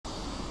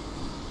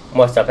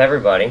What's up,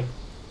 everybody?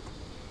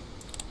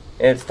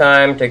 It's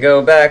time to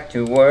go back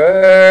to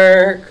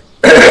work.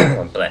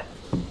 Bleh.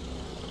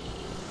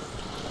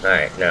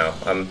 Alright, no.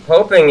 I'm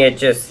hoping it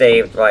just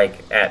saved,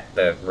 like, at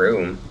the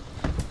room.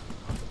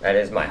 That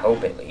is my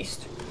hope, at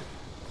least.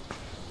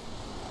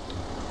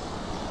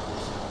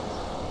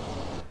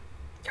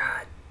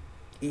 God.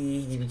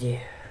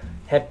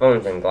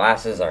 Headphones and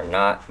glasses are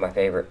not my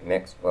favorite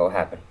mix. What will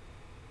happen?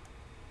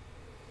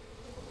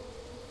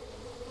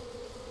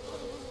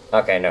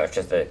 Okay, no, it's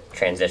just a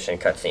transition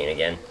cutscene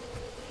again.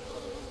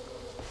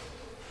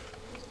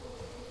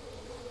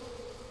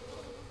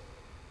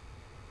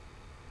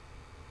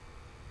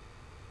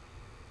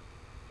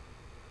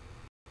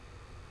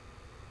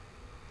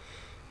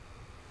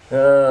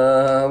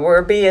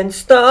 We're being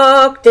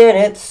stalked and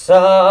it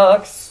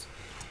sucks.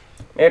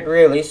 It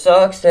really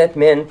sucks that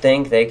men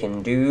think they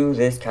can do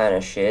this kind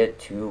of shit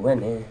to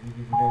women.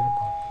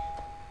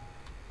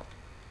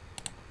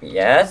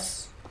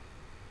 Yes?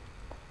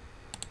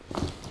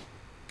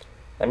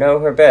 I know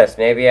her best.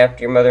 Maybe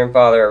after your mother and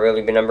father, I'll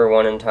really be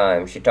 #1 in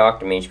time. She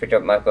talked to me. She picked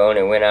up my phone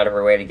and went out of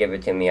her way to give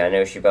it to me. I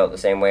know she felt the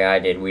same way I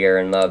did. We are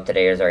in love.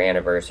 Today is our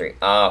anniversary.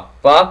 Ah,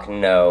 fuck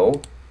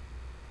no.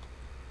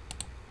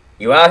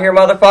 You out here,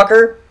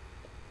 motherfucker?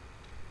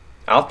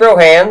 I'll throw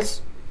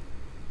hands.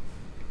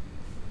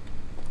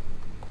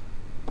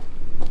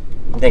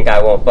 You think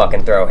I won't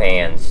fucking throw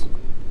hands?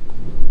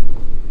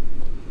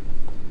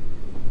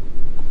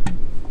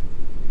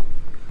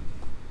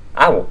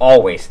 I will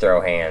always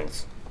throw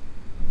hands.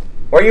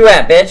 Where you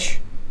at, bitch?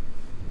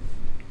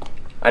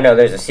 I know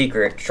there's a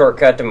secret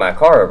shortcut to my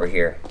car over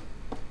here.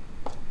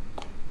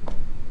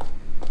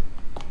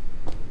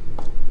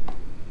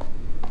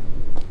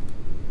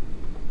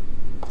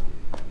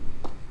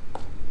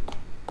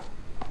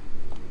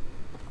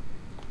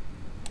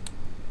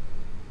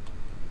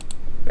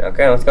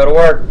 Okay, let's go to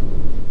work.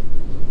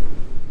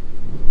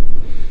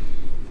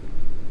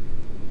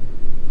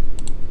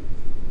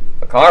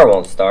 The car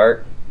won't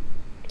start.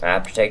 I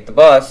have to take the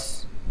bus.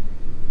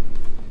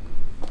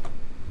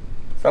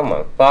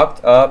 Someone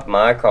fucked up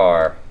my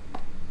car.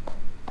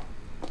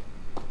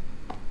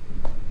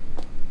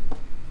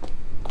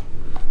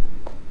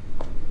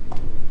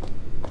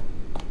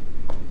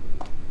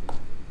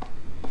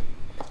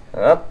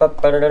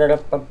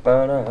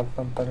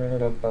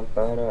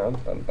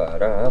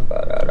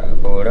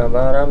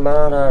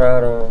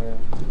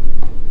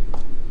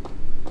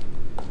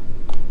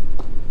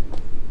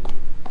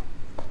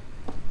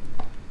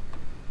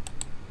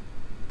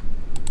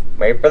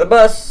 Wait for the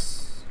bus.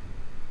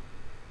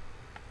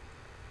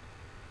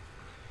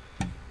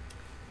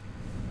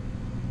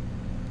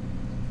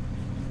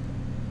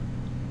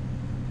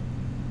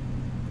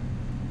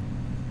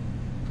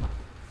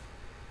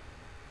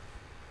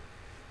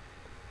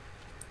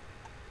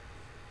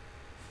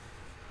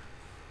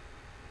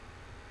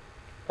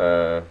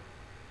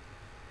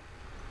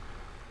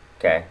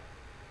 Okay.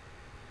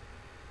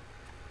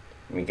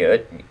 We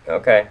good?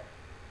 Okay.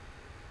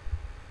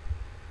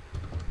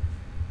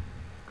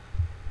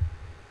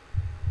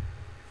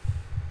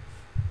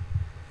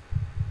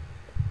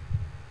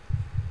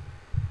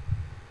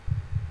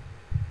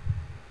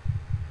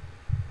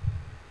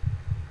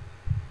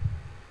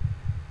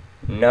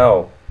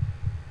 No.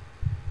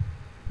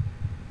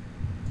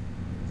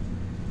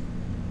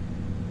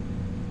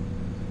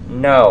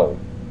 No.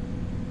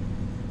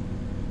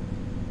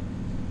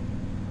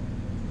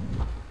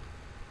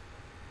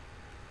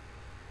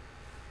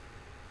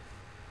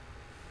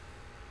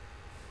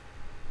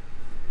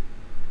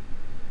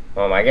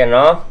 Oh, am I getting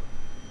off?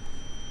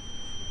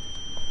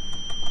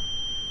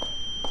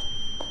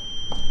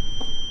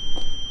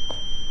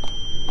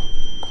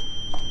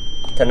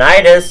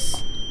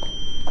 Tinnitus.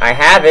 I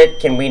have it.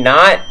 Can we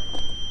not?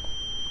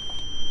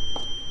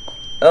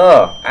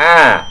 Oh,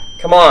 ah.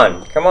 Come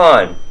on. Come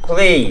on.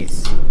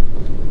 Please.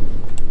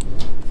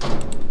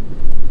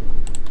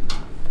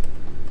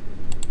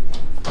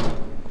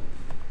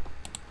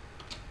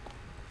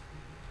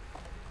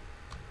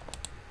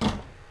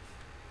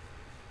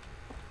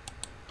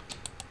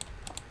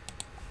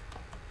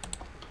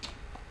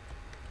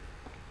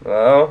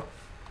 Hello?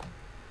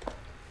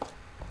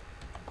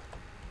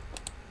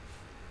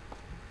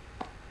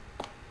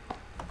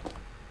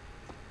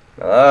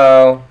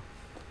 Hello?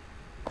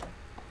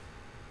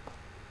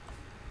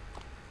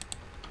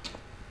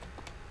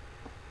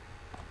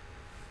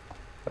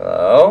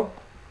 Hello?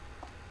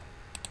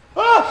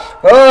 Ah!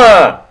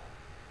 Ah!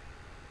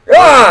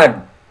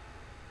 God!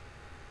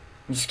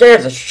 You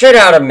scared the shit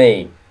out of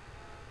me!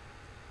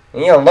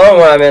 Leave me alone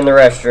when I'm in the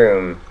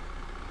restroom.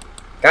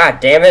 God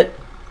damn it!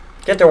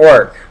 Get to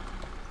work.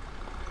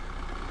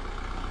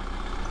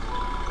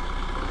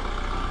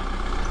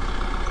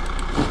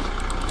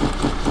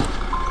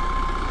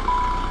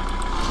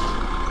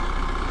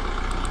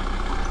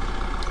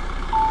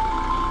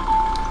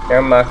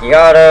 Caramel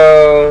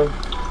macchiato.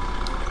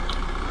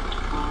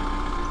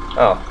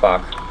 Oh,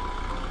 fuck.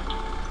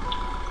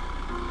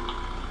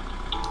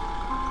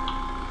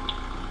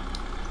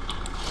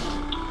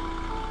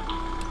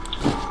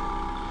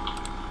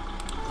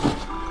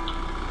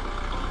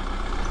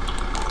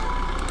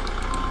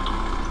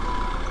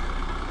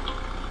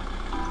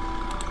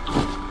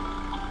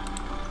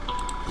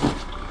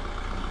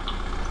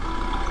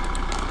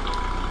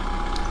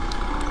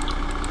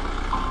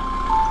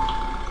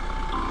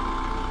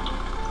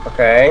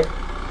 Okay.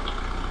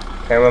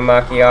 Caramel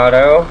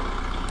macchiato.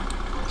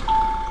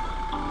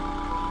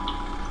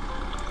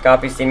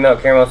 Coffee, steamed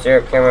milk, caramel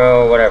syrup,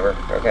 caramel, whatever.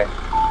 Okay.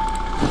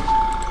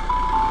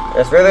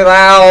 That's really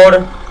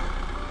loud.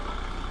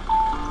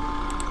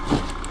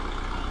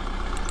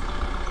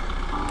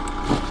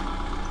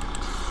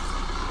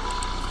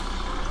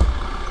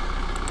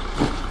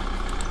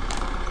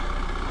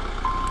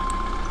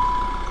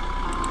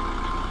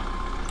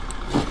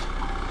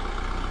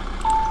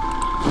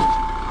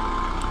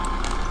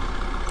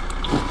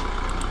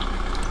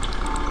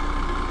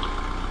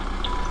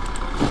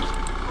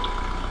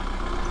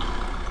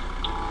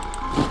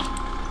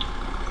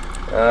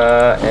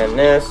 And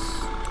this.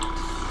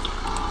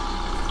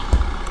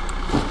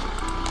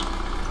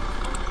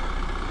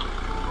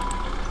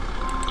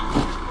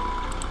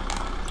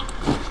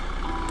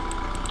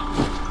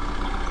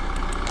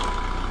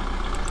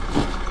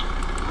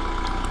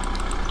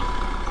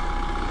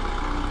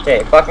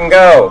 Okay, fucking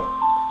go.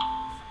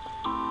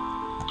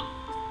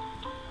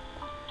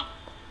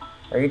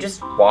 Are you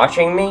just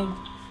watching me?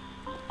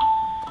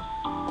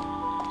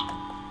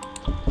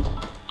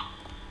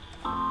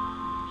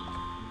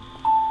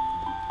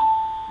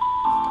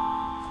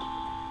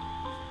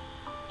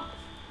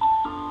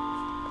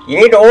 You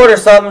need to order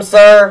something,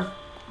 sir.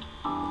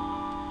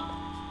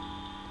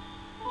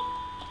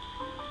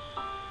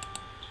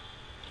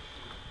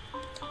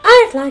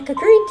 I'd like a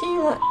green tea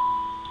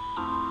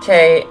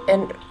latte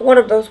and one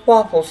of those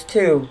waffles,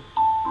 too.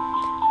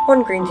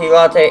 One green tea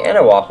latte and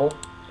a waffle.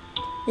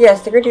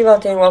 Yes, the green tea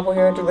latte and waffle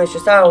here are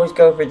delicious. I always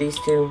go for these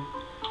two.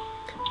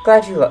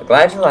 Glad you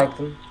like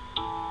them.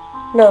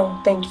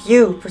 No, thank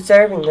you for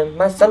serving them.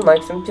 My son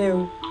likes them,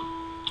 too.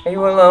 Are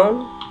you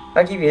alone?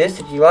 I'll give you this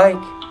if you like.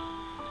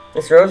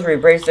 This rosary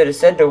bracelet is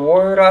said to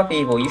ward off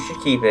evil. You should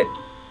keep it.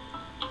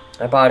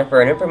 I bought it for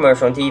an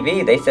infomercial on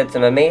TV. They said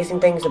some amazing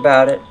things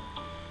about it.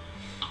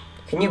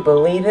 Can you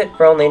believe it?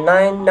 For only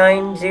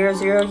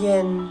 9900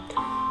 yen.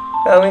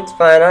 Oh, it's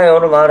fine. I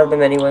own a lot of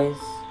them anyways.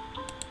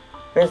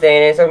 In this day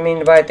and age, so mean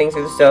to buy things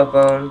through the cell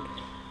phone.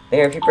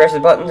 There, if you press the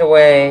buttons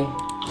away.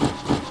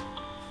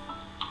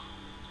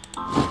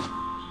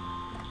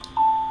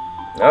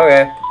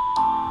 Okay.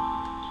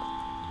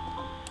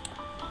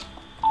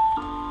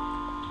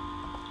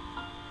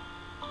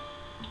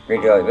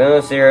 Green jelly,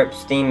 vanilla syrup,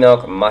 steamed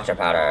milk, matcha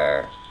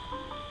powder.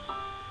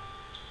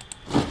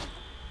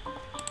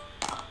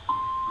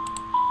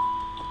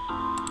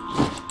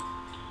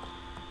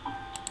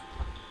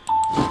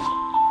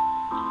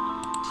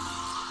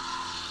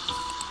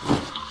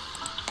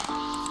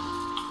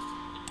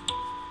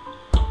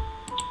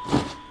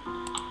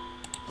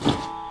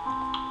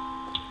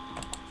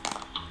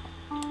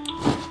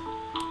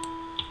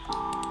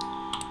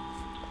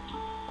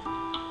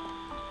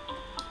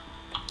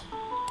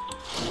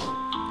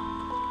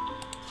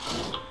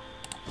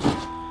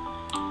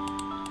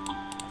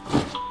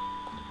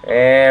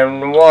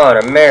 And one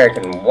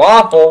American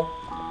waffle.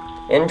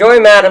 Enjoy,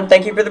 madam.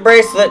 Thank you for the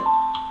bracelet.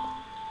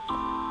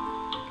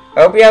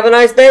 Hope you have a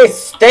nice day.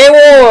 Stay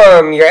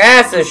warm. Your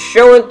ass is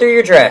showing through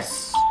your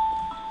dress.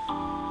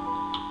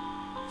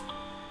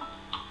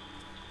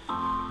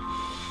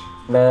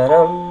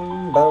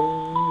 Ba-dum,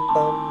 bum,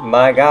 bum.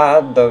 My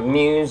God, the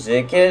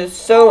music is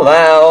so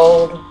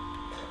loud.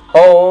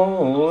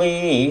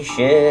 Holy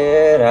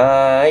shit,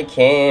 I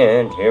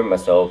can't hear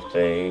myself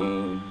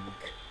think.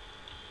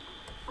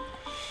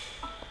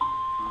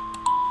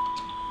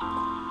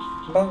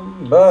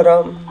 Bum,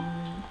 ba-dum.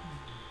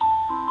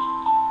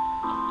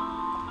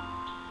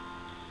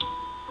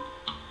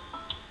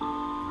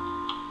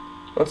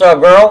 What's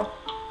up, girl?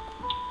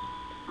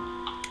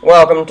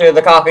 Welcome to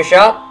the coffee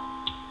shop.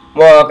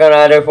 What can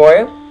I do for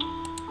you?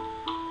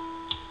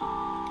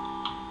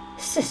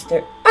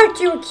 Sister, aren't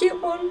you a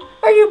cute one?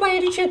 Are you by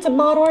any chance a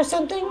model or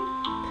something?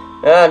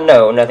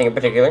 No, nothing in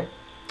particular.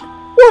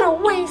 What a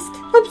waste.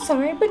 I'm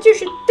sorry, but you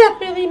should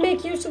definitely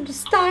make use of the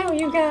style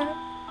you got.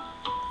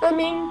 I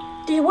mean,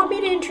 do you want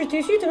me to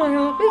introduce you to my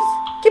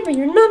office? Give me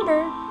your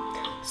number.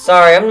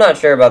 Sorry, I'm not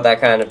sure about that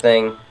kind of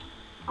thing.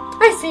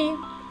 I see.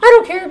 I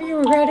don't care if you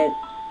regret it.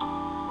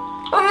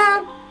 I'll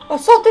have a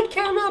salted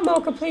caramel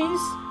mocha,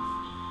 please.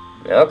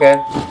 Okay.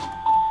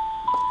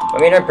 I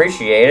mean, I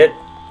appreciate it.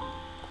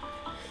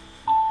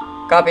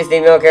 Coffee,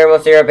 steamed milk, caramel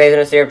syrup,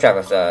 hazelnut syrup,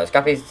 chocolate sauce.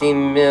 Coffee,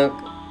 steamed milk.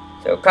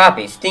 So,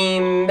 coffee,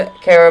 steamed,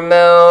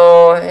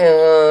 caramel,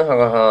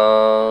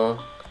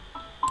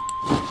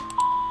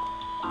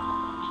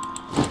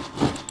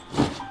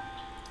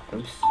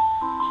 Oops.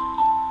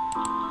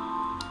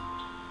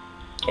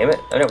 Damn it,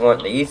 I don't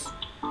want these.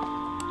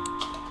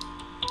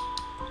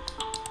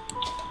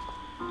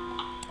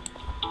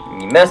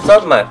 You messed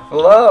up my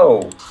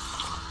flow.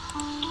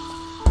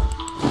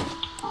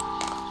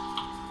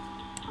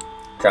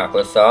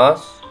 Chocolate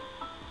sauce.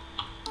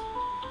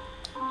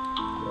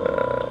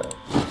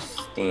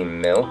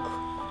 Steamed milk.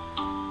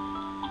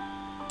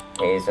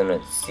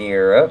 Hazelnut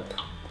syrup.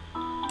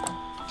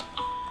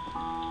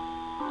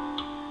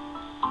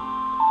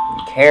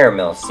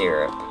 Caramel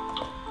syrup,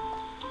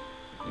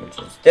 which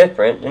is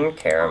different than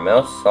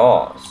caramel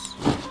sauce.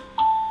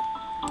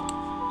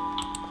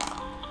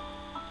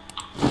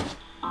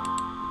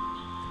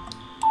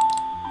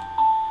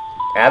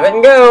 Have it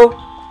and go.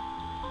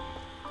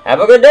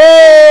 Have a good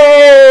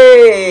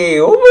day.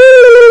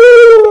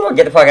 Ooh,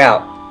 get the fuck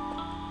out.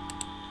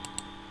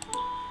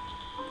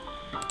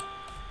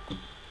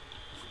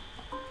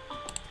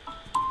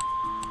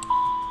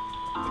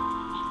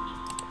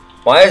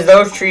 Why is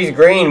those trees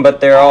green,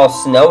 but they're all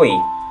snowy?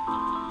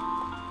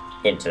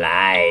 It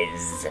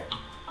lies.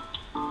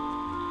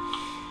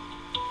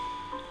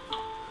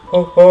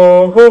 Ho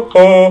ho ho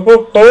ho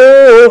ho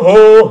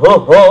ho ho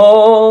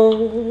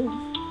ho.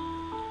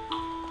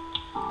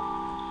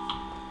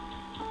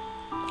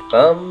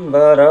 Bum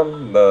ba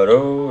dum ba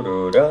do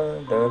do da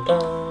da da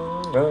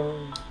da.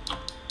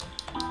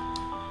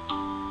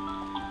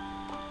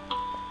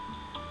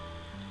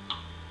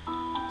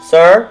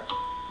 Sir?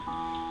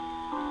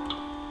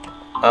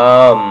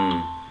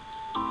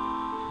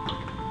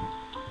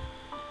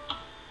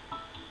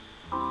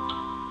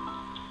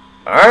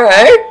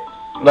 Alright.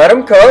 Let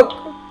him cook.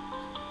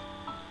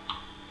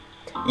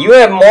 You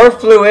have more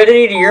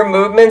fluidity to your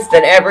movements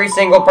than every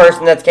single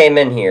person that's came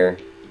in here.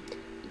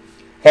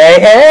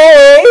 Hey,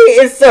 hey!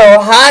 It's so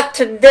hot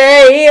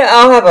today!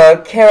 I'll have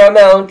a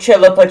caramel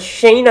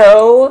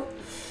chilipuccino.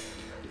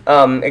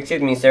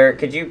 Excuse me, sir.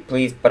 Could you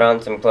please put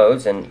on some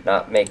clothes and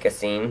not make a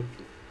scene?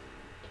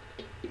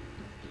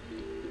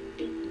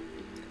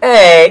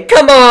 Hey,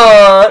 come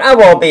on! I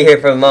won't be here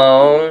for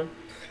long.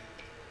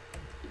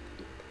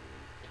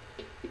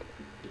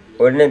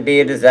 Wouldn't it be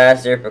a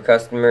disaster if a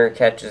customer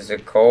catches a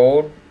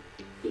cold?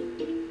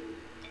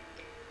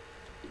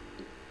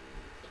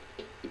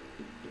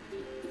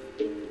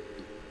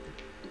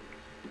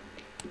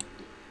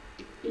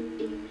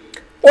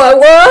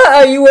 What?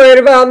 Are you worried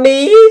about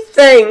me?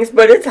 Thanks,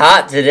 but it's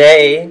hot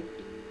today.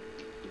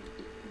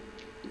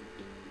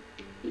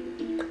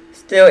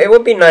 Still, it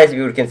would be nice if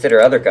you would consider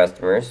other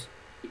customers.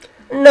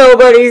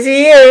 Nobody's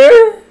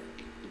here.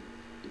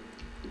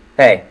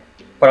 Hey,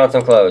 put on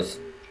some clothes.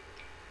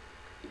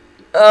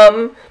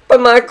 But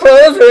my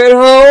clothes are at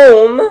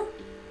home.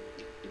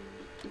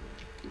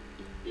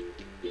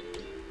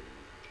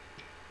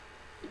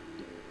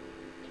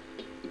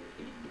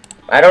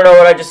 I don't know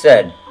what I just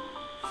said.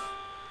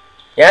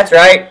 Yeah, that's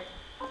right.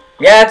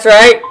 Yeah, that's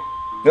right.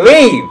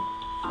 Leave.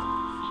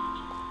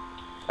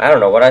 I don't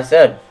know what I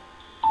said.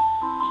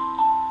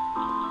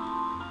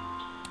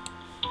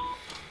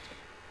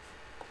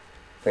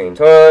 Clean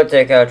toilet,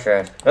 take out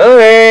trash.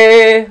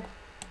 Okay.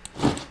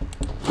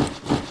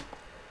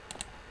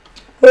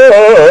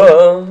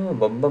 Oh,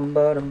 bum bum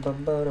bum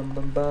bum bum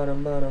bum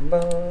bum bum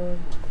bum.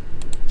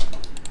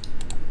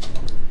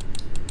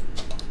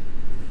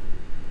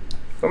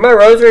 Where'd my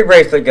rosary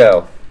bracelet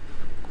go?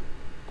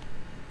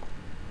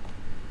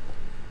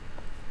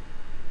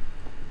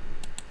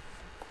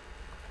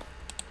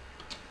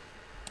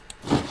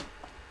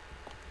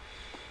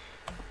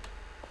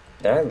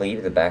 Did I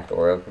leave the back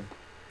door open?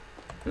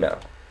 No.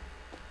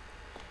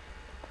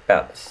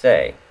 About to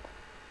say.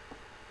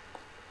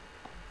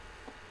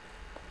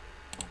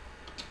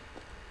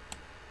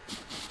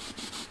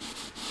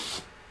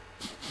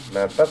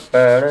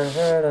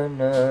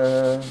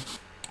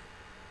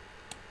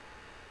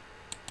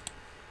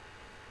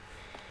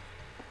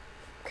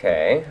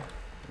 Okay.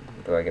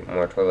 Do I get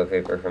more toilet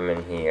paper from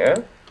in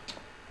here?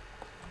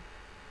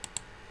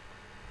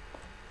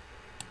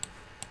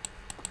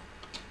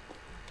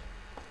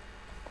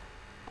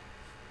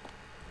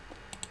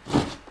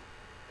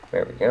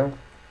 There we go.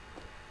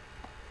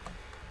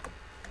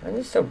 Why is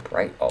it so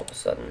bright all of a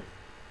sudden?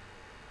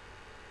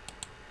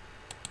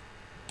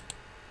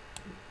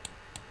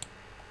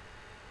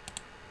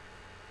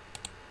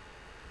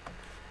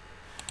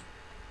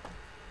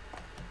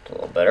 It's a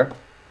little better.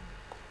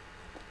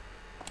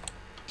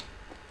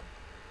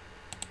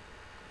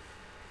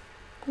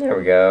 There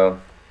we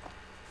go.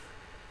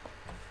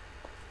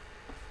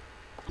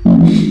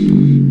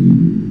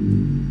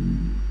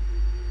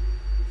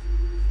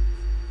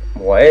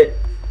 What?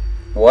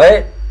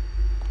 What?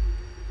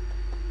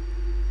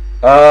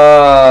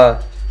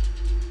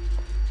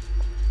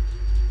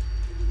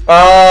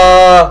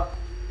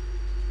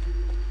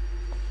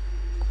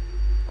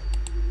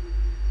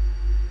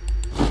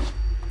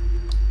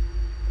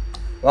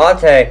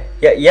 Latte.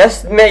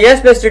 Yes,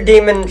 Mr.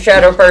 Demon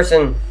Shadow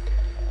Person.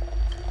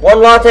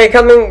 One latte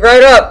coming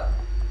right up.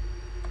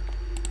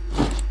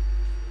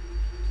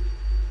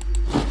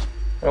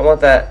 I don't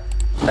want that.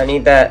 I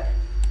need that.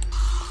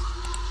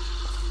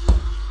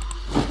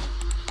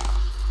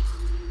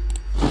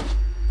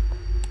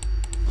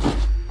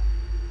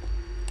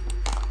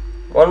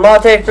 One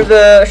latte for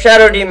the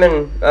Shadow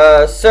Demon,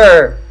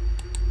 sir.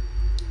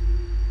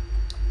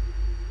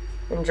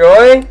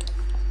 Enjoy.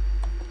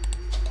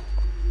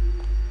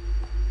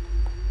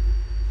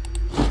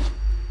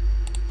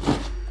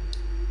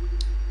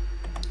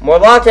 More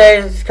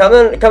lattes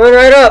coming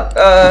right up.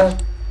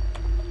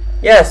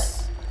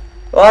 Yes.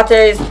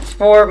 Lattes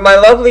for my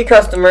lovely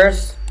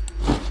customers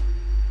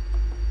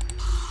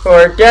who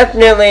are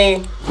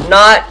definitely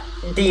not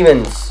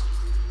demons.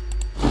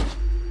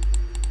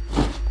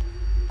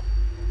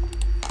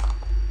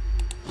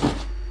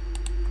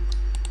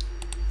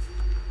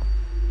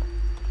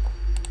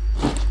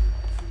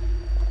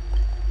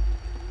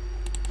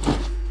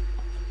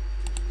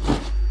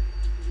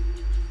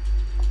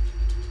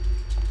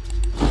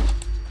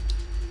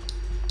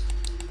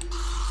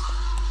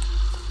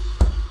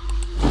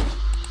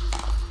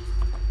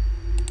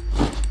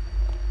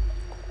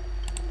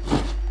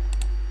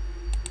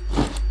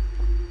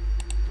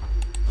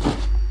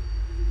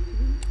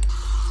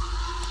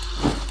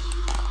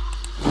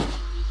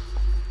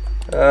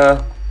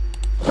 Uh.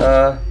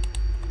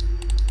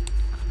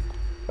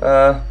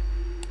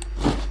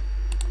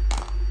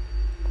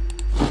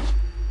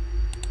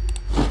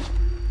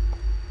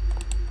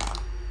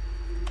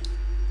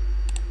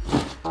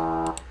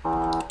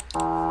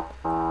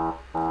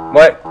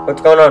 What?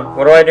 What's going on?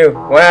 What do I do?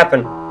 What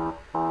happened?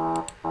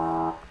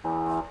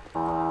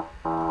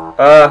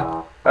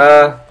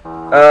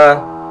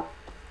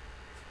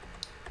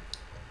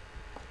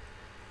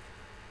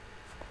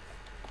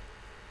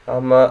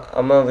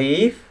 I'ma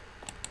leave.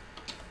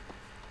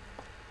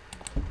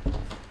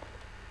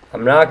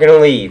 I'm not gonna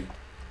leave.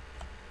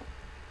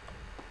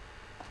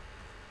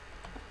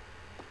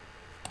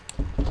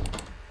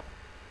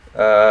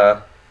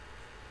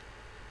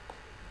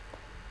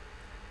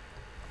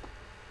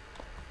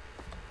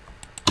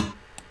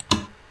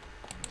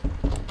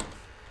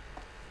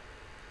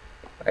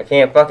 I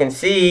can't fucking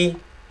see.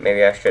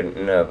 Maybe I shouldn't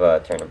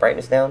have turned the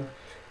brightness down.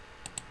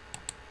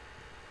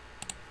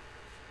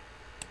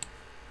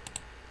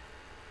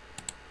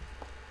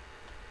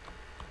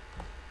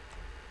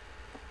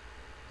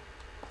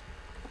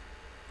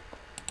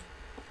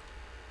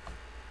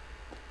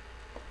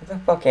 Where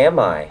the fuck am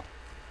I?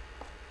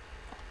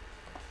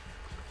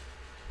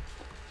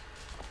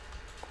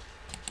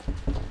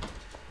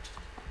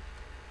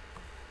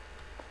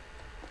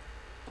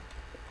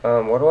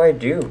 What do I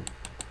do?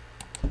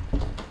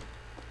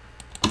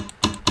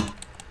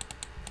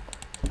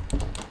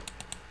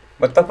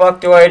 What the fuck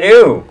do I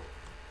do?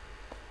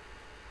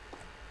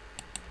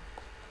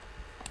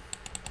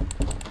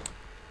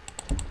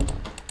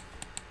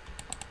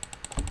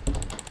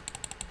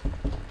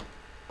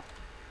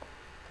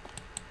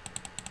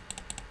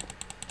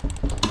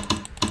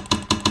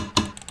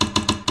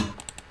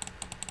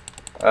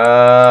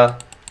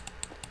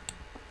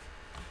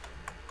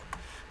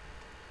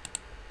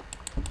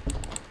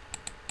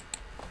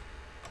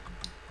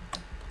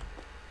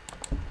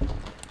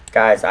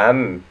 Guys, I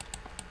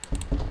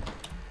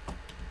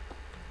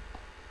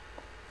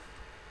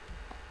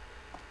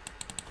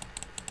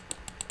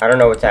don't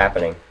know what's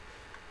happening.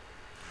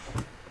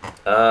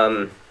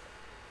 I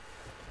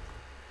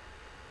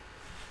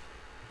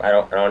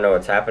don't know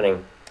what's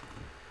happening.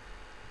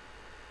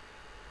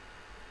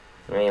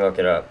 Let me look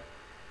it up.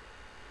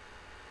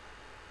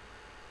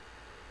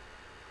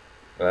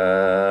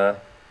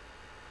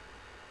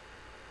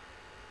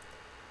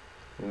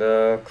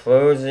 The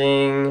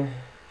closing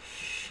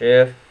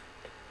shift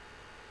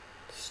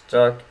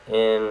stuck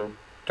in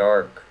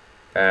dark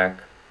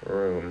back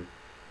room.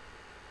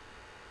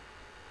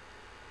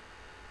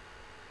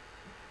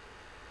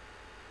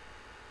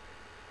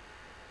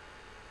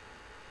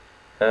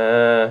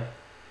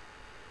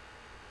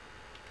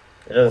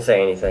 It doesn't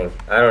say anything.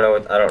 I don't know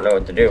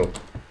what to do.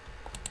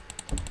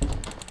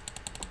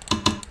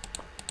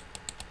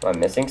 Am I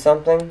missing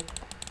something?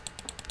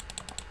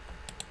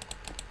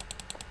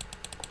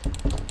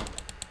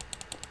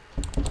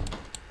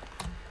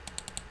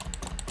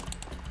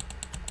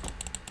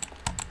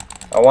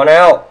 I want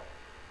out.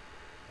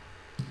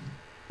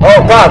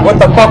 Oh god, what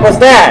the fuck was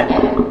that?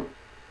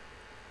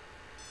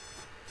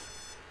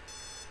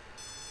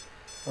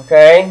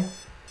 Okay.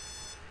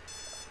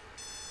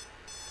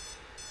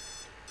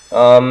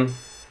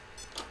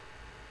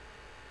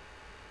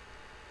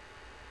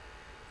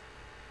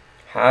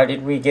 How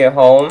did we get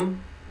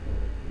home?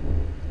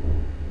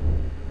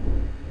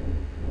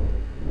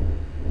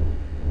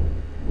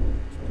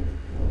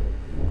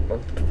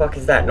 What the fuck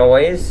is that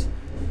noise?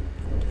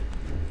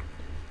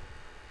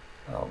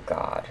 Oh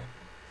god.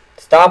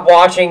 Stop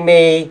watching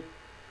me!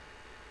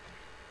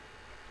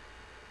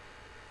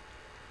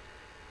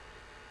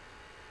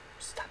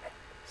 Stop it.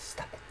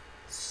 Stop it.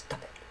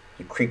 Stop it.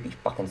 You creepy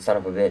fucking son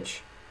of a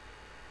bitch.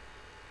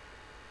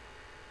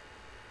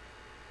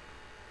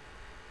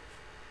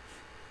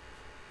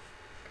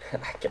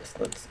 I guess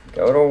let's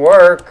go to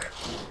work.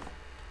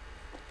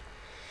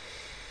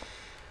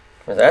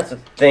 Because that's the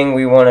thing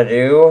we want to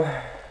do.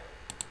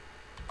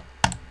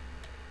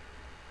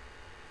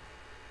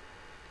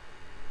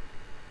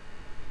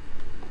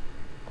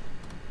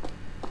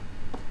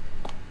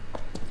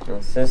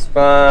 This is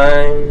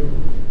fine.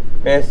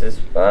 This is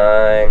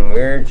fine.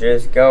 We're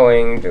just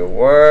going to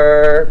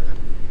work.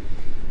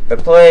 The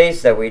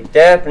place that we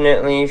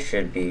definitely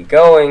should be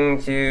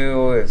going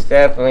to is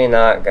definitely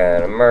not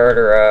gonna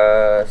murder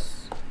us.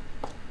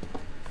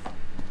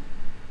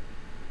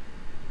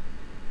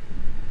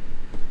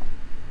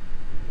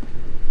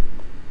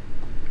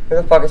 Who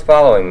the fuck is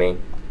following me?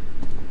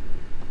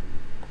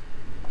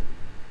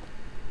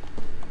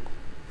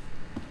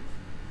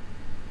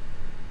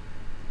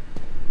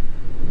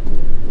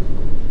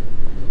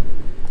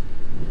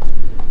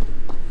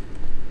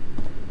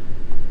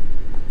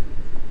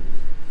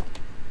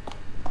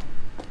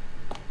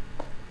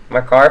 My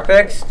car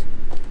fixed?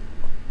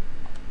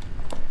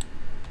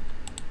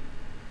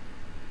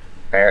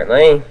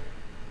 Apparently.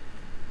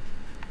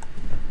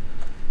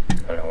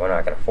 I know we're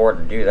not gonna afford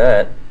to do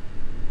that.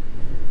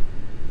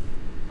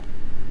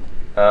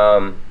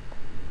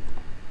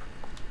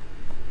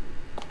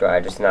 Do I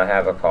just not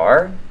have a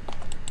car?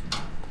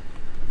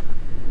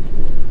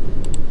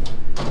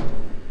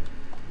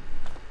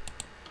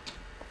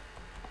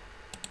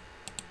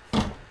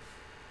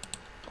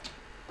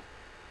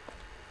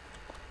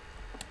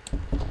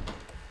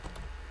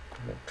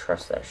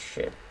 trust that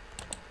shit.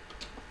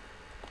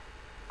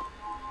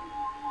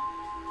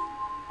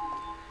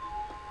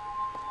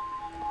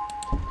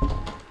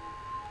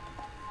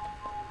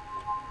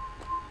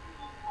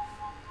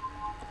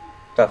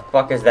 The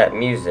fuck is that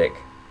music?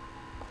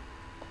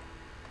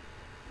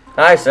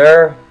 Hi,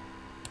 sir.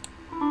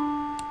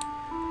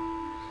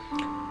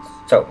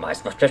 So, my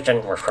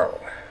suspicions were true.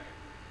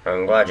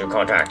 I'm glad you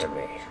contacted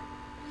me.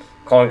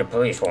 Calling the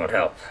police won't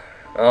help.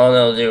 All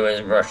they'll do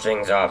is brush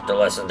things off to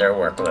lessen their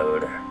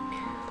workload.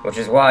 Which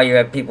is why you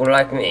have people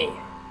like me.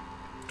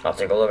 I'll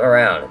take a look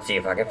around and see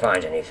if I can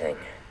find anything.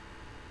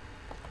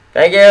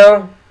 Thank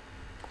you!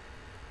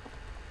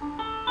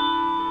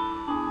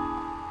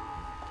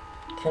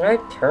 Can I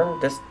turn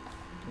this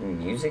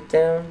music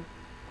down?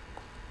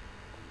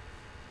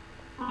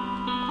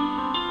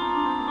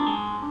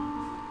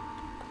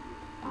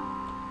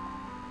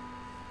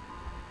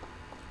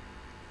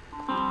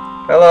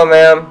 Hello,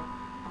 ma'am.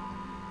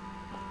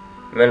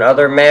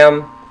 Other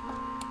ma'am.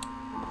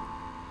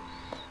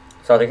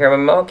 Salted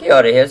caramel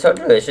macchiato here, so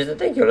delicious. I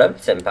think you'll love it,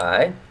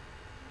 senpai.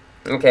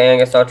 Okay, I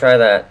guess I'll try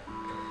that.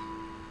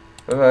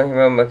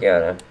 Caramel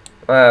macchiato.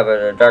 Wow, but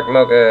a dark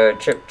mocha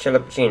chip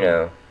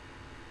chilipuccino.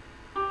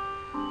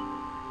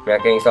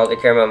 Not getting salted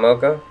caramel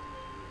mocha?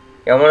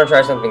 Yeah, I want to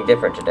try something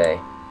different today.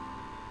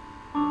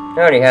 I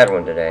already had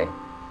one today.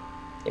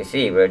 You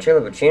see, but a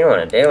chilipuccino on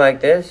a day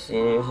like this,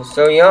 it's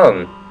so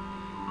yum.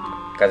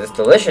 Because it's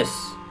delicious.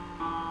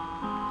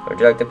 Would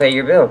you like to pay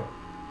your bill?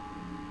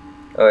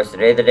 Oh, is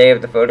today the day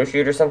of the photo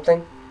shoot or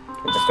something?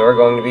 Is the store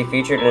going to be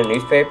featured in a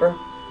newspaper?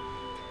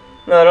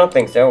 No, I don't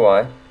think so.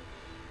 Why?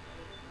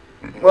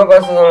 What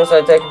bus is on the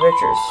side taking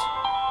pictures?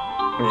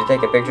 Are you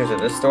taking pictures of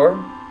this store?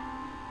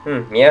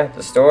 Yeah,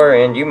 the store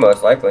and you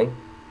most likely.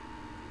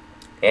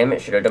 Damn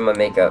it, should have done my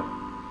makeup.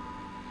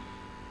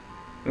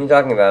 What are you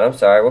talking about? I'm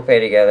sorry, we'll pay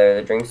together.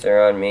 The drinks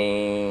are on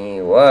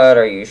me. What?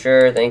 Are you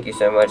sure? Thank you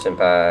so much,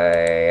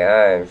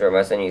 senpai. I'm sure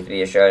my son needs to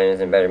be a shot and is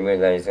in a better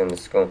mood than he's in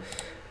school.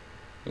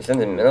 Your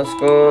son's in middle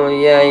school?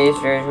 Yeah, he's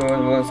sure he's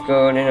in middle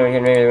school. Didn't know he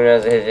was when I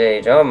was his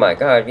age. Oh my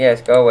god, yes,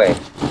 go away.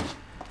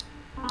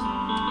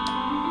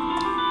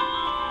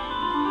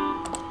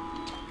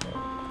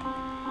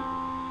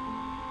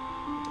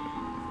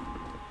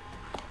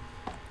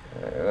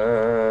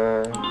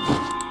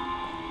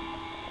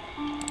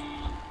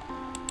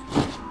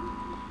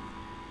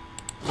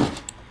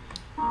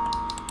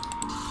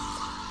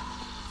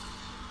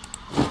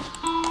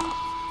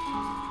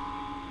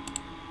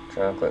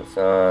 Chocolate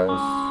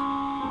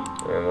sauce,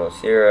 caramel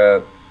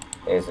syrup,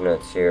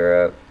 hazelnut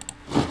syrup,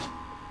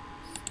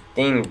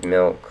 steamed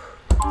milk,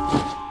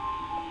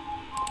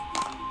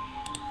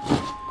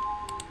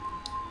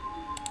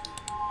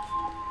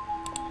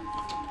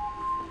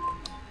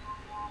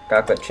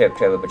 chocolate chip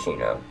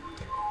chilipuccino,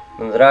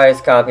 blended ice,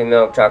 coffee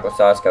milk, chocolate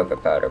sauce, cocoa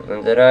powder,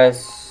 blended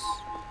ice,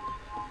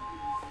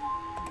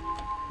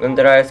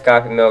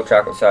 coffee milk,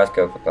 chocolate sauce,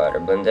 cocoa powder,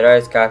 blended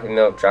ice, coffee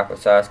milk, chocolate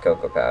sauce,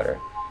 cocoa powder.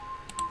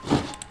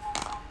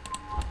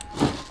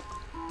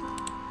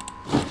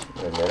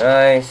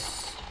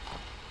 Nice.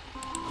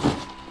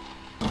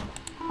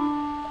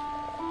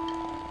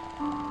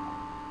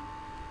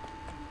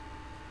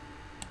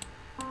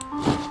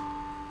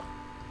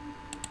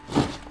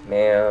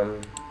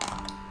 Ma'am.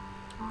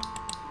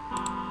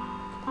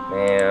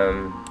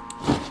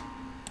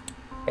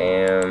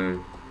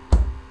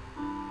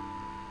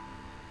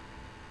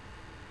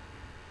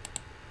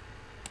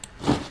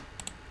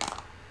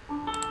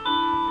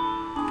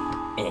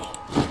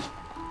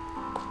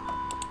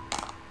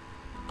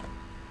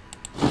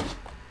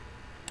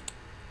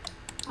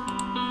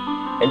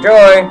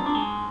 Enjoy!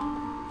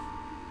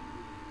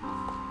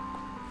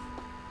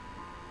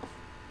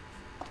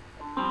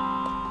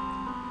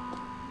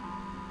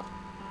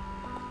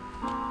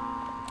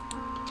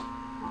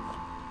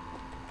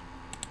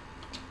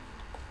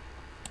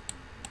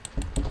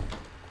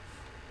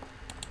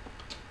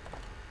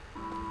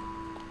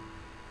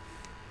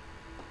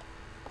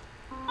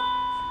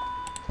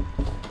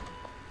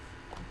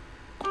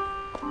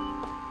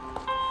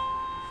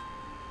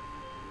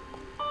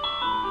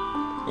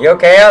 You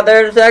okay out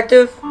there,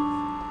 detective?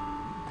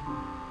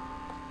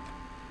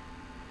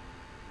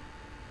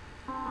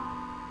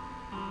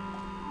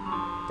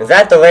 Is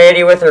that the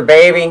lady with her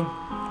baby?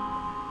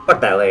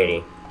 Fuck that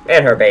lady.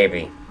 And her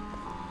baby.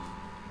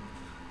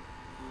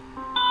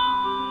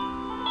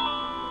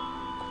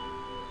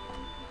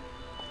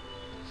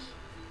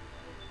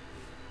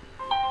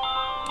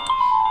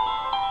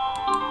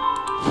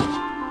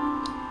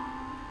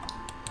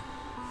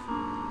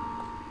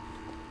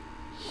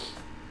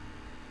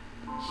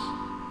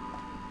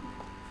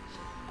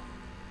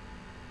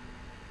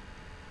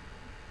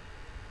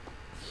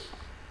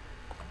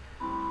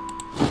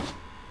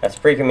 That's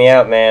freaking me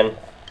out, man.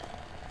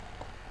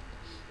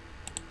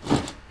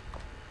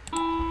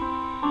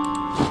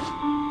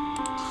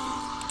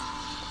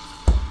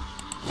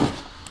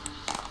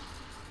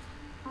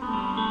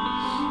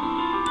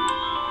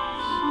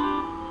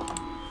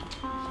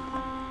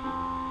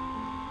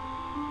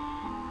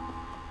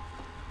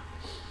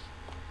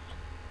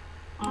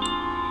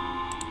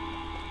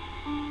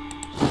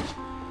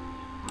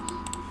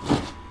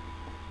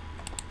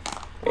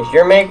 If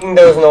you're making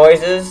those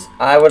noises,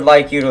 I would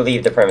like you to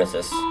leave the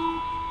premises.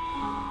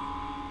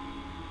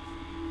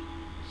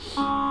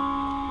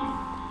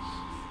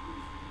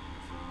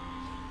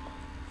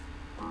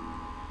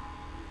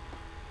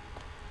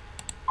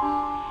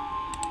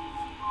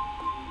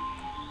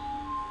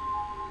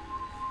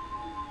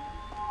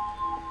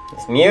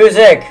 It's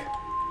music!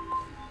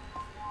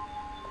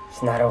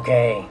 It's not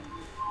okay.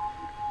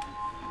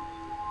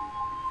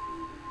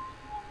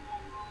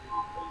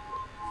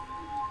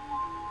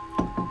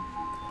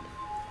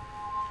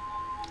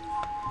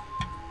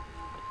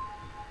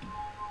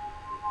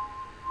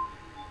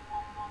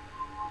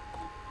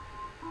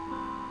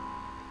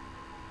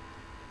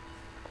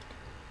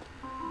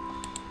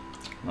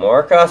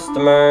 More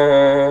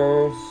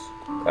customers.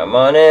 Come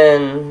on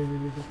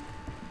in.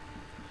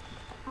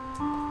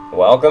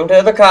 Welcome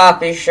to the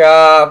coffee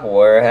shop. We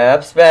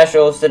have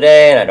specials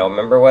today, and I don't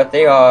remember what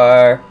they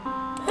are.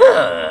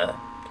 Huh.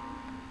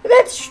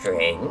 That's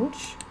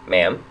strange.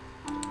 Ma'am.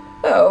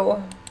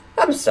 Oh,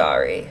 I'm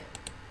sorry.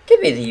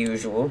 Give me the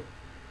usual.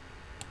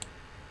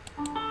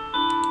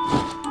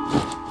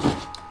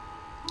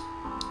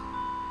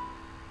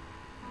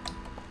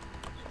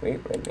 Sweet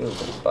red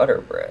beans and butter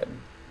bread.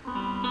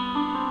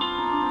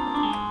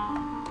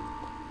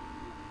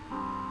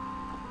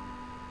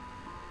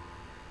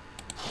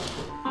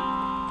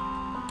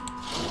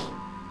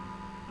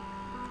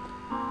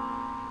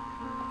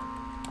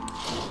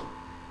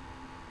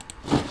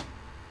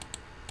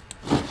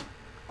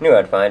 Knew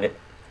I'd find it.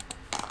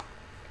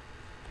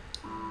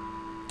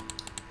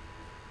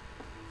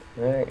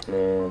 Alright,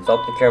 then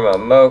salted caramel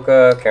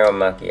mocha,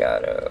 caramel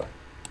macchiato.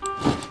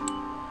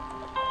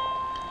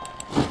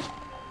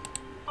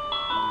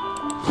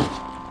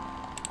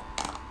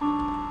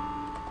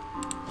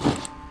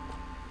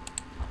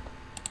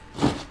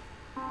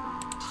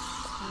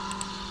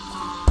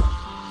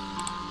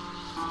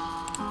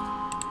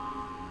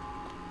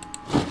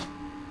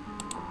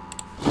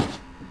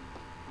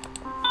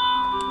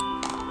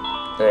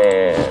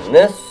 And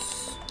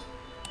this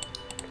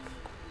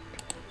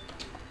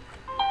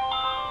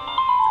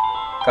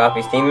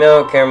coffee, steamed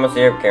milk, caramel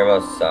syrup,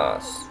 caramel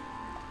sauce.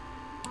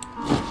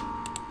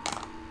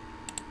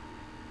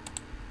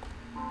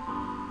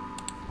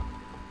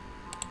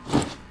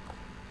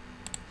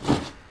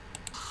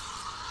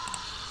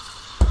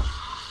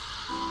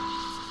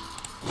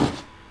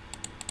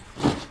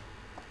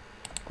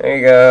 There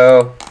you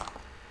go.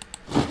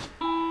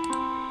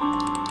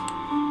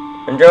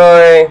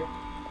 Enjoy.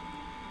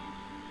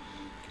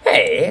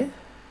 Hey,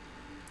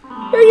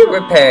 are you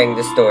repairing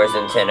the store's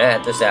antenna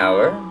at this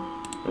hour?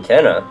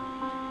 Antenna?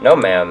 No,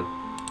 ma'am.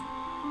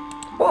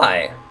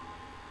 Why?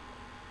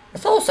 I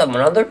saw someone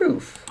on the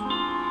roof.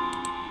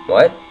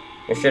 What?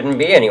 There shouldn't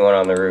be anyone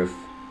on the roof.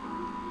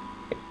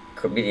 It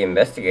could be the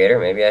investigator.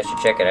 Maybe I should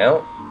check it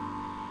out.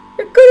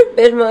 It could have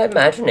been my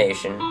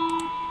imagination.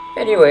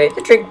 Anyway,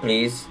 the drink,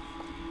 please.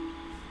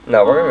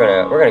 No,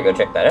 we're gonna go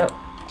check that out.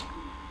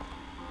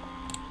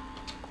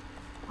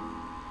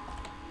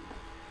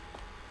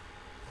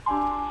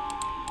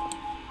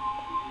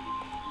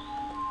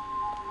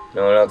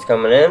 No one else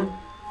coming in?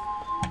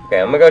 Okay,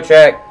 I'm gonna go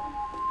check.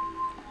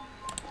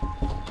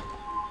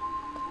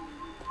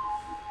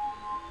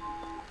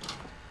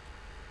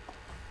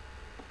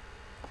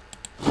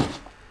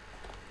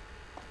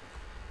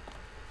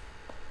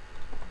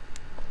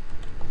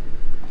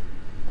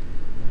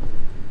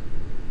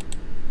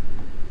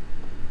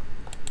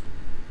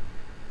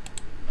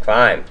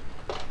 Fine.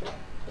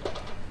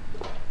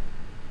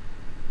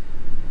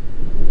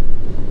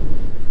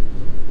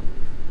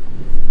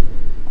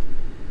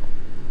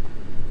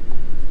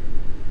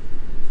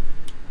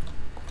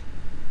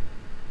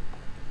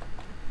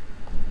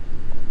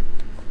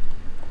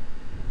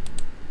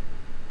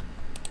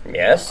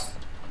 Yes?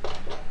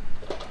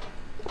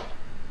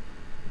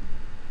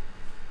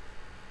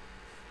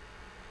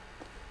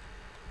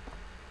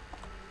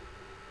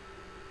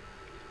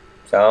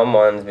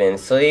 Someone's been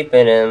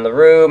sleeping in the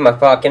room. I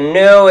fucking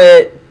knew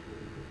it!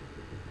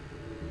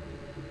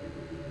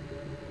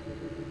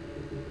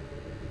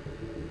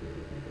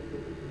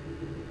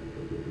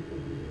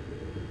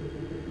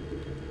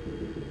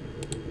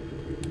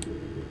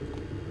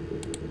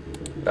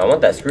 I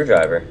want that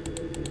screwdriver.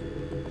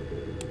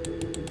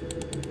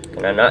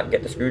 Can I not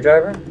get the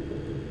screwdriver?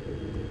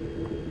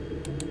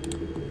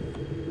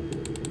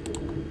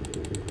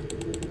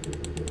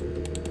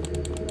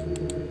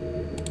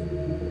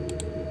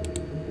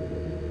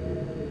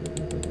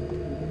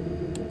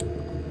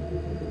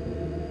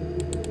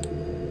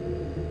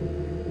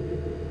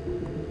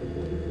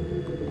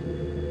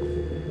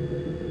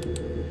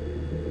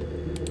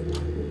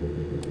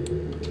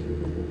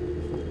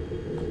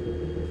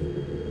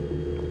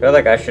 I feel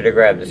like I should have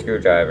grabbed the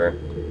screwdriver.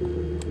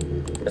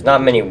 There's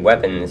not many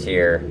weapons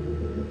here.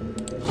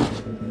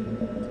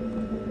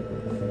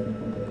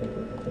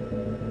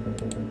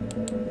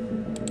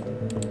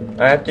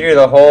 I have to do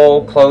the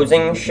whole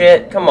closing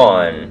shit? Come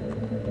on.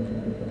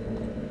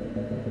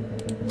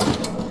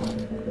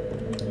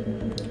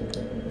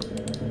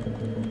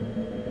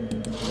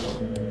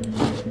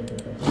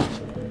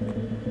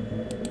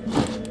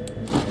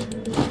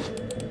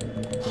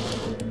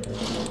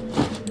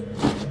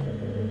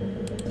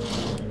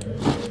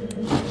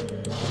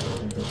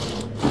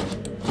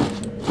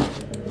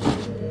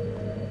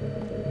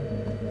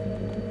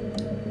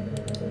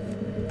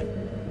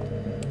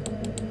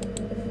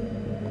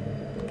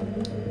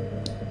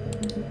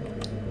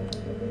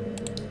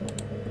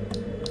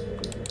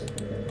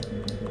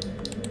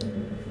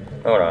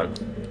 hold on.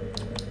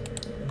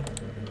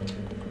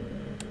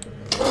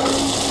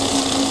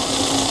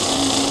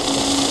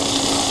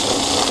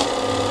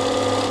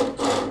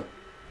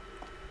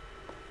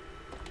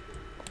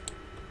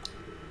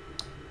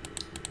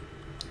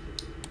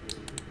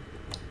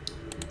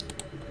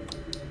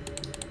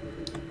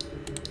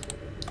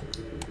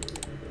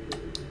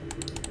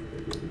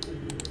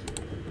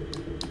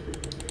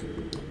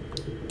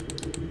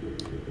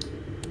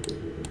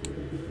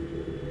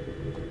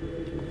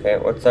 Okay,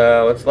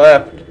 what's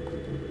left?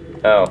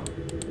 Oh.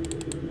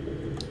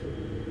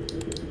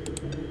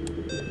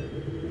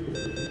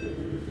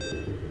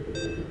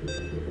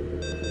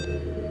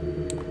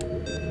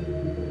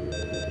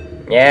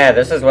 Yeah,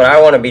 this is what I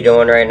want to be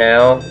doing right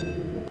now.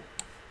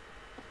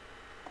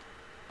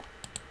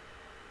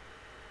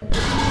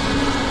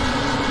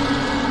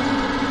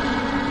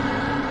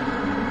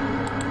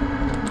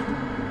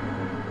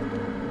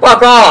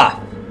 Fuck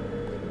off!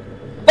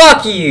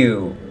 Fuck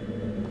you!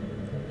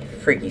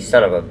 Freaky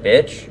son of a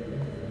bitch.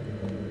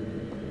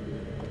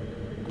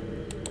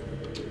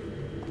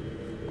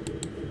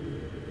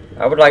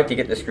 I would like to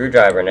get the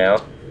screwdriver now.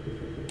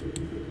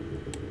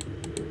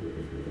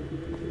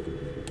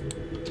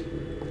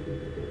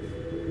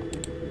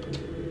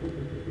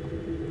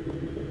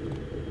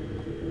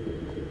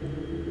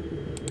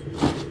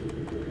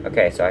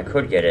 Okay, so I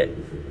could get it.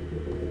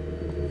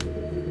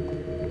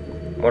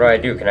 What do I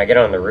do? Can I get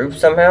on the roof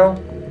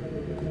somehow?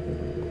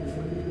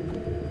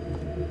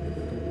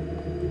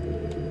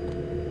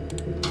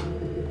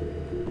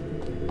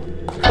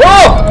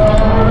 Oh!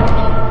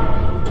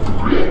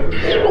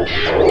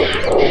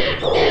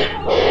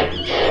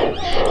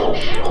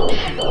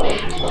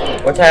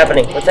 What's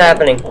happening? What's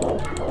happening?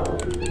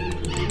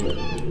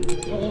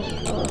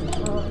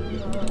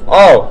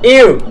 Oh,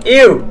 ew,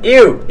 ew,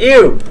 ew,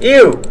 ew,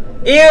 ew,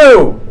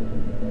 ew!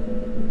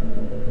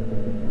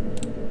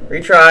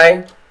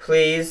 Retry,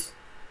 please.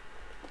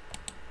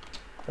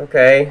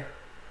 Okay.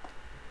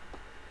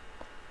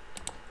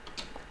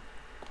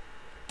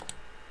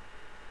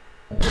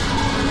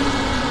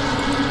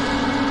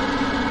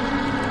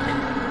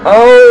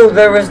 Oh,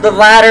 there was the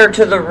ladder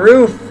to the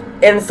roof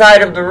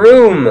inside of the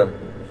room.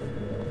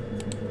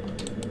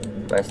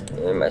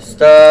 My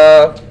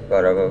stuff.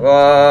 Blah blah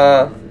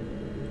blah.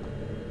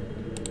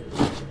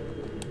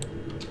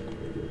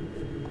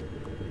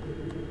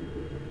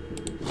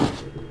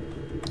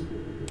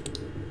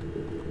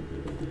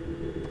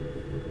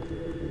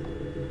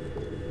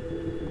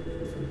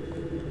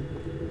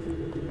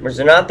 Was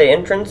there not the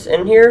entrance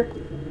in here?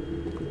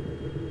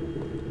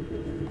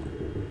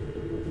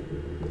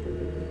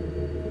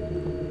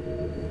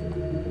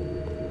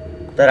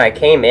 That I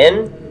came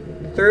in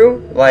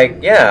through? Like,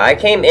 yeah, I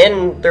came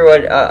in through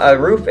a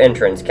roof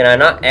entrance. Can I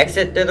not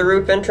exit through the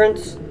roof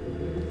entrance?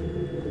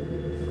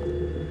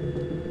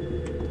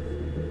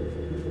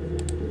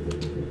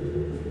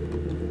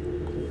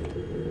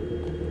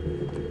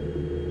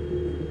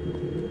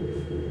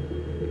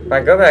 If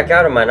I go back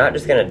out, am I not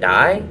just gonna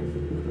die?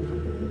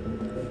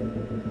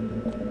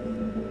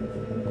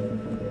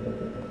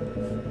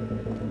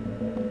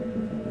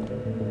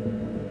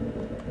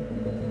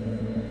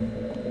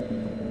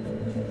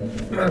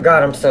 Oh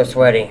god, I'm so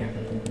sweaty.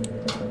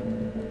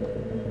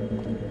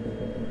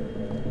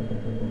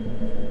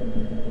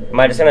 Am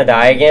I just gonna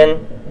die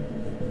again?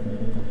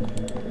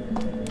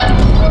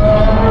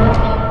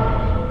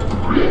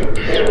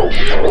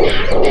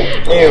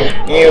 Ew.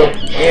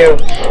 Ew.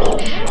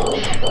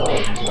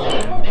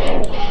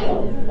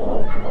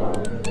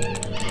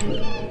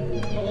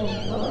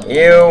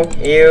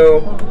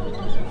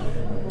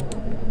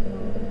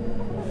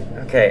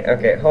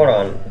 Okay, hold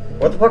on.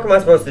 What the fuck am I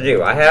supposed to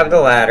do? I have the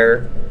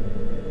ladder.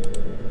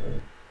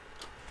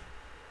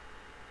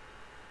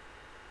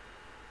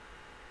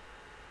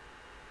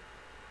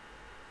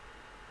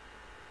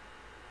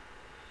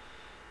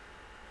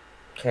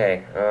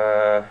 Okay,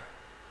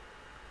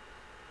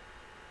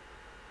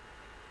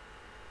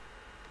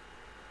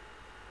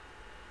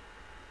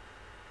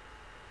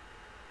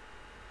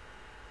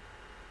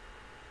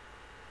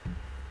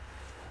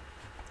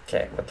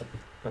 okay, what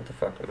the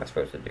fuck am I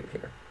supposed to do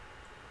here?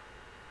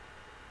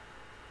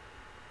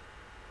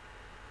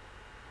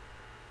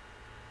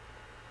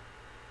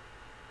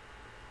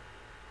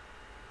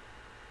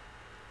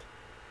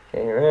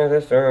 Okay, remember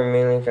this door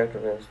immediately after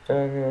this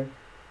here.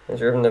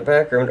 There's a room in the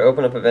back room to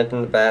open up a vent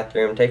in the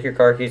bathroom. Take your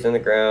car keys in the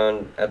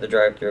ground at the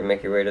drive-thru and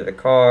make your way to the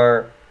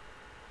car.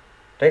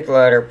 Take the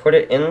ladder, put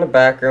it in the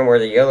back room where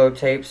the yellow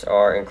tapes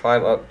are, and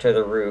climb up to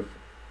the roof.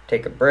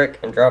 Take a brick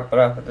and drop it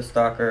off at the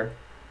stalker.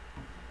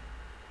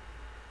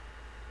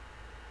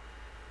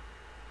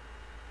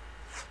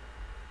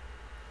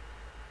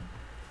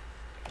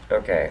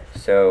 Okay,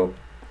 so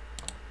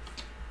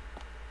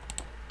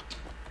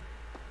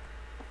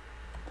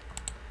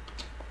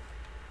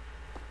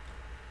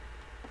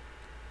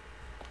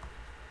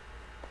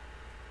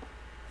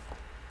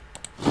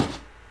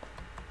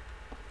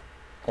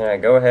can I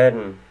go ahead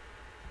and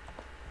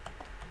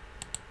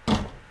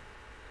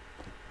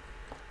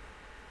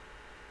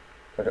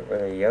put it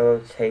where the yellow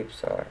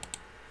tapes are?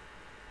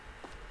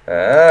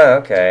 Ah,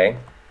 okay.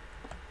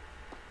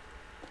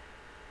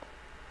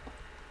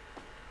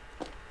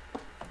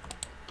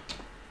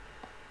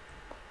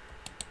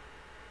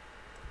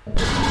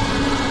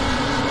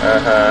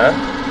 Uh-huh.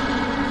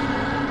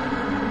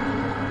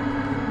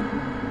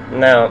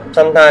 No,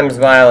 sometimes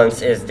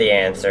violence is the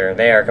answer.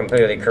 They are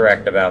completely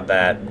correct about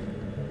that.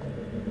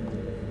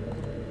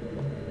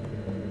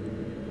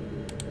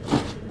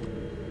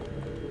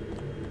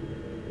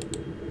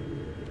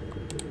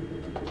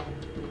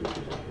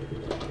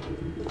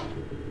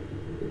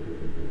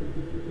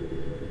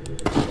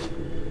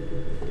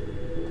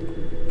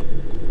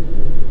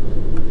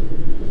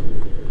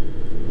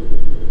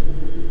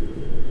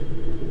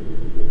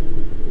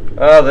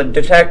 Oh, the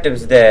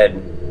detective's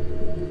dead.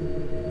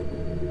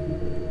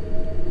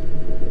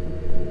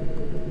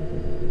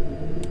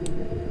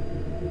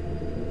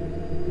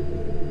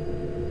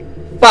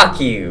 Fuck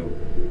you!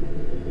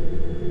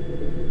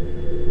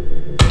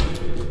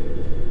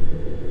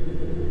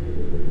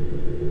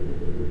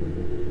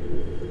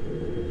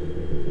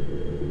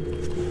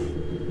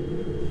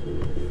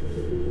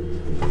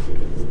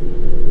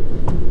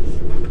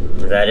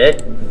 Is that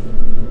it?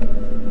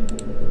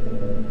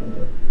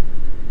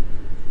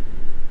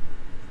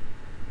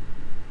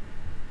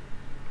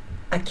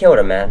 I killed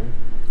a man.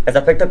 As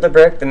I picked up the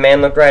brick, the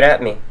man looked right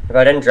at me. If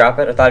I didn't drop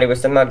it, I thought he would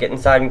somehow get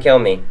inside and kill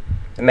me.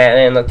 The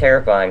man looked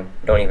terrifying.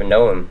 I don't even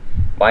know him.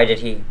 Why did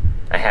he?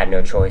 I had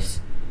no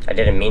choice. I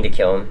didn't mean to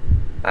kill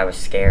him. I was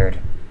scared.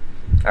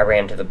 I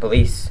ran to the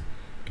police.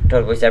 I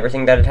told the police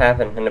everything that had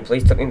happened, and the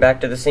police took me back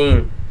to the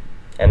scene.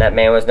 And that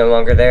man was no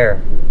longer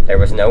there. There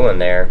was no one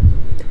there.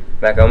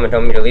 Back home and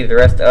told me to leave the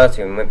rest to us,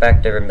 and we went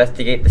back to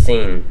investigate the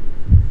scene.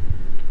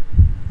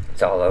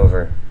 It's all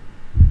over.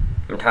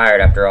 I'm tired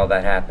after all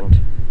that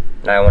happened.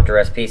 Now I want to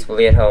rest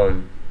peacefully at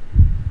home.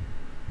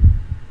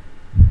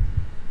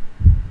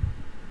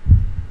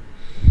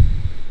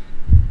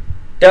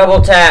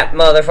 Double tap,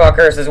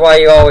 motherfuckers, is why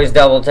you always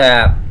double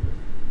tap.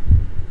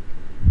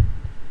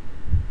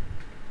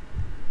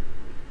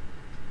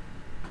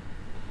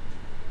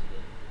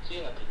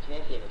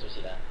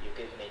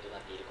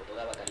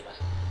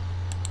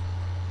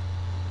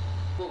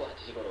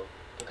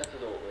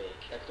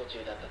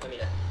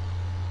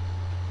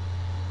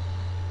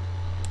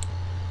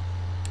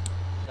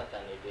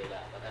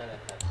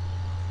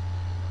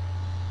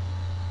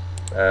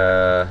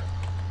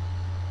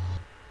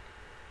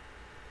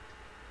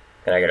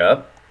 Can I get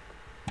up?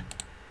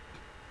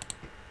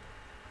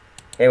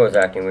 Hey, was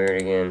acting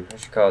weird again. I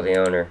should call the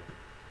owner.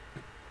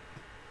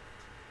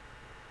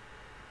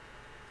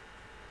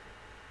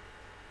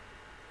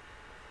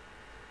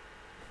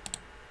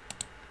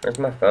 Where's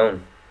my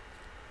phone?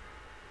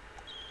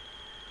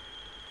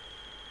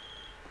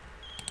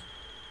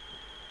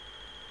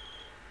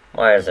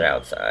 Why is it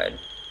outside?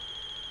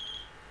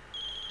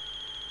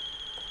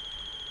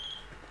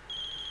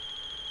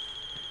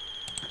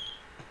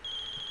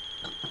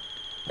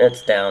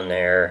 It's down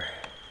there.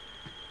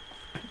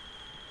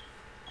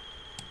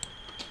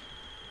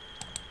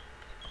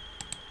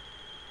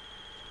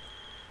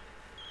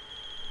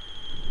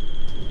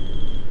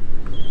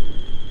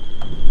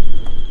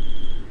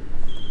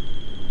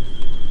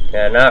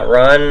 Can I not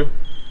run?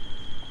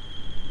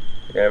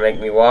 You're gonna make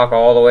me walk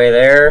all the way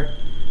there?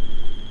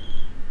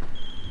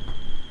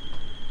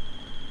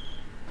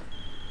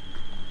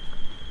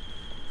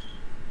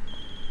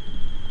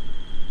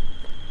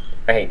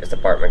 I hate this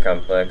apartment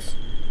complex.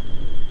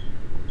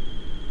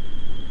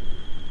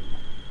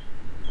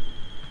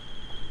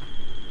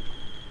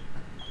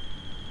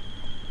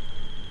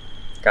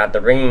 God,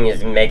 the ringing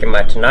is making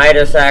my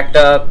tinnitus act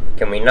up.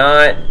 Can we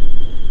not?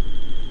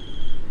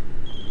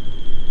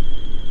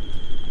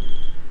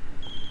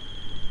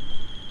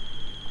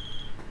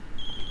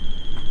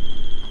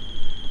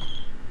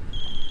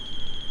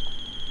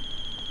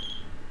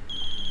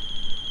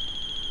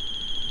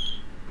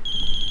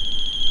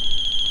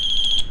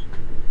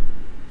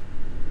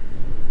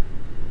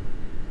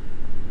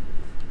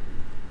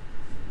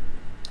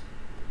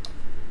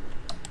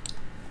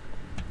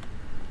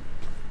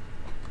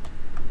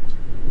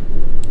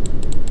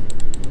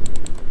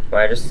 Am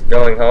I just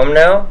going home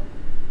now?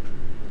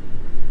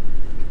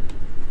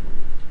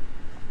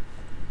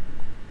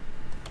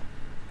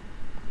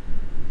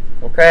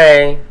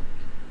 Okay.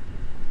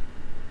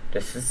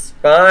 This is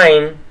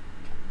fine.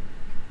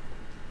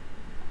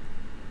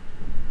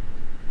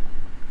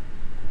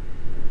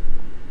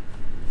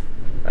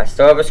 I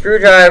still have a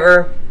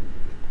screwdriver.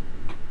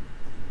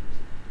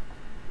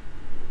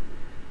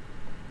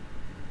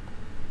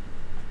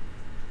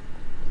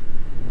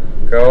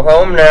 Go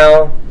home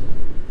now.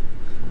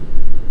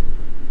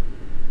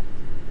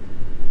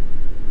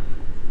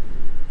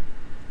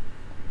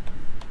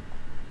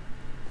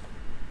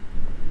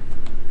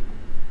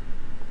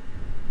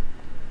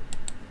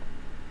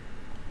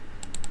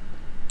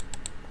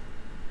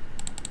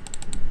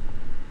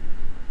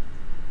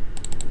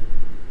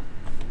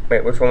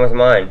 Wait, which one was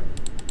mine?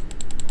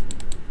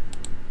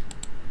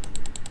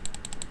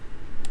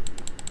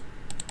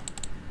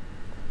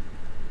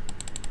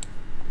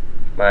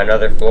 Am I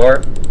another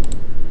floor?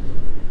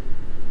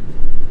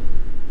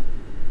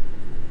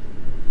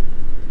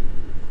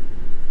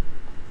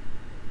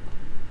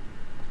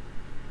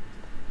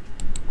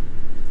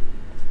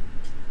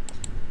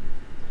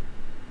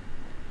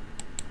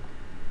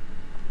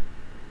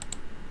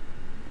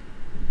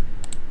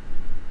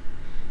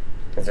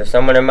 Is there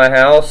someone in my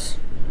house?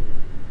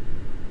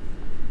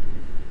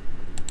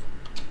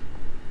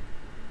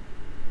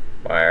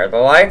 Why are the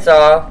lights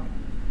off?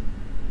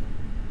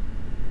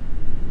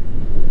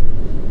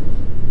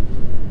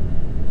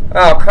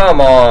 Oh, come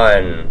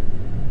on.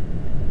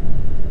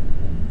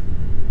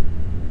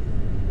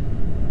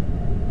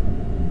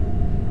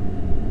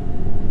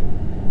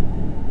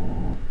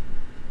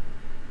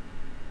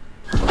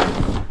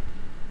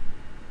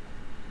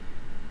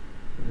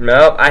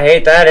 Nope, I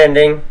hate that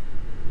ending.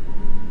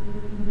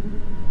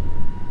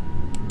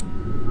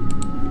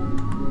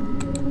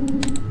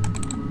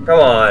 Come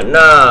on,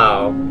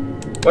 no.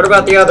 What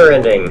about the other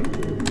ending?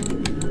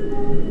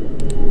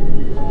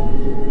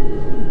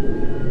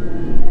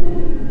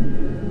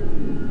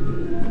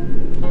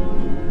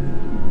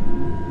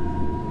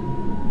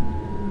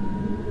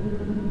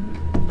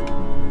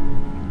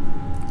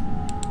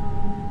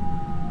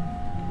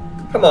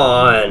 Come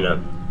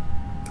on.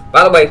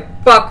 By the way,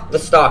 fuck the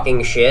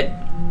stalking shit.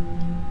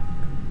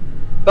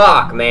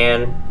 Fuck,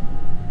 man.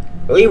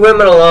 Leave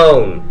women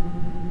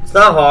alone. It's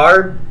not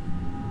hard.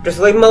 Just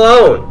leave them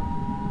alone.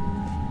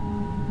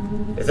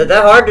 Is it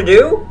that hard to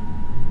do?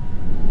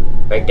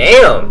 Like,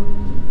 damn.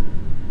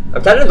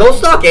 I'm telling you, don't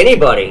stalk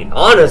anybody.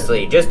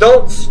 Honestly, just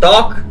don't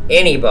stalk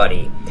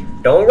anybody.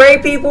 Don't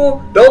rape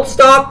people. Don't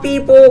stalk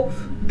people.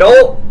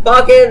 Don't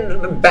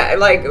fucking,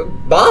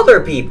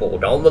 bother people.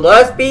 Don't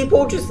molest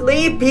people. Just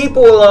leave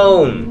people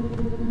alone.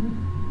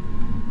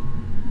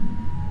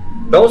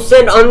 Don't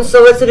send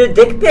unsolicited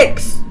dick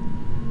pics.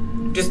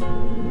 Just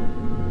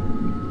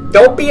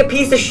don't be a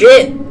piece of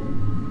shit.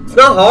 It's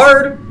not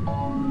hard.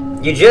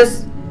 You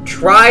just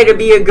try to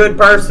be a good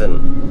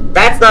person.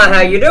 That's not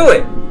how you do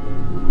it.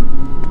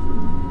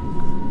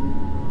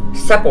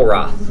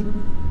 Sephiroth.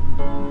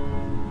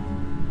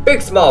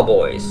 Big small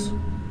boys.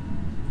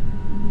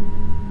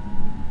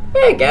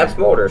 Hey, Gab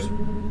Smolders.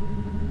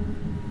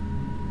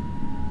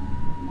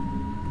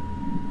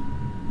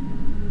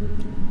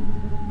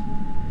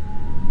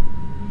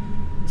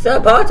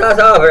 Support us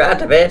over at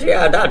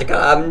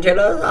patreon.com.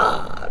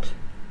 Genocide.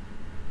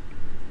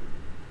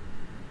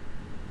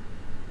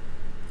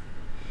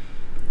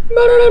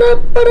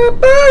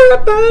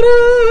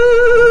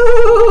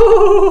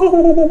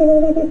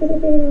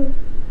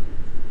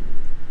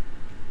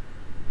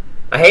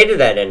 I hated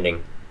that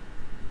ending.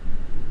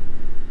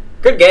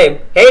 Good game.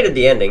 Hated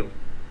the ending.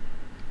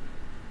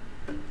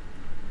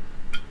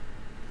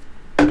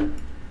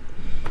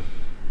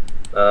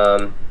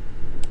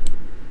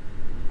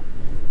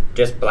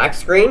 Just black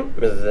screen?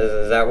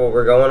 Is that what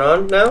we're going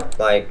on now?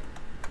 Like...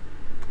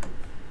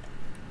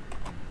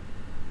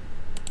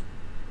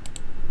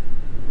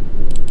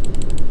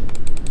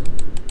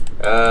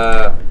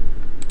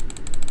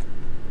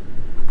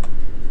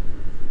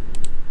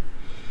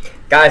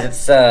 Guys,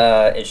 it's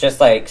just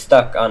like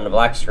stuck on the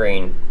black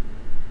screen.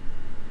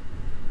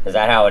 Is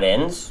that how it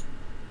ends?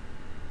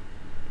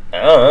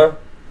 I don't know.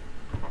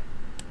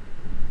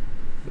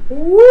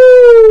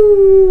 Woo!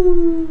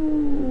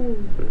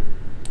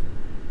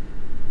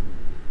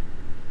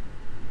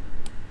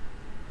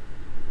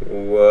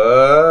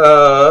 Whoa!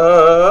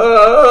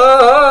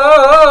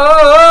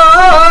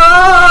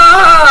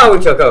 We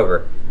took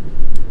over.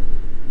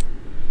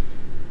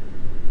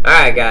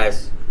 Alright,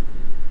 guys.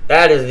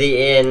 That is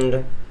the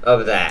end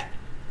of that.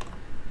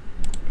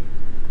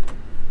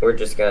 We're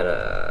just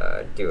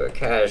gonna do a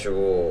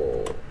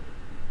casual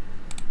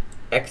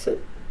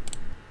exit.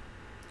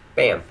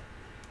 Bam.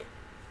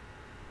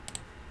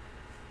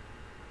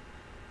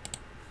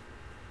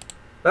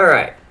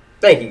 Alright.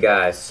 Thank you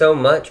guys so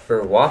much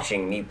for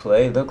watching me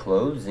play The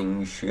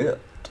Closing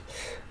Shift.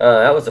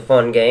 That was a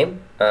fun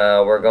game.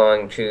 We're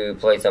going to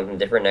play something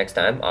different next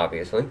time,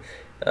 obviously.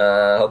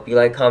 Hope you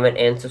like, comment,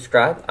 and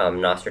subscribe. I'm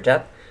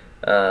Nostratep.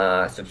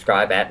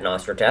 Subscribe at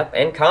Nostratep.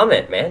 And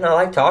comment, man. I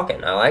like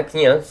talking. I like,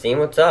 seeing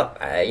what's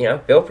up.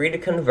 Feel free to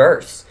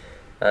converse.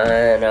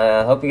 And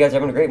hope you guys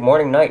are having a great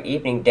morning, night,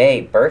 evening,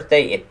 day,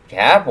 birthday. If you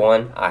have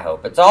one, I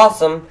hope it's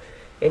awesome.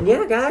 And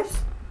yeah,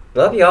 guys.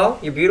 Love y'all.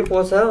 You're beautiful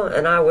as hell.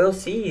 And I will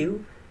see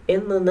you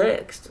in the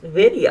next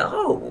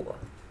video.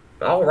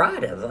 Alright,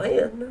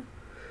 then.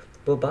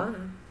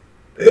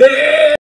 Bye-bye.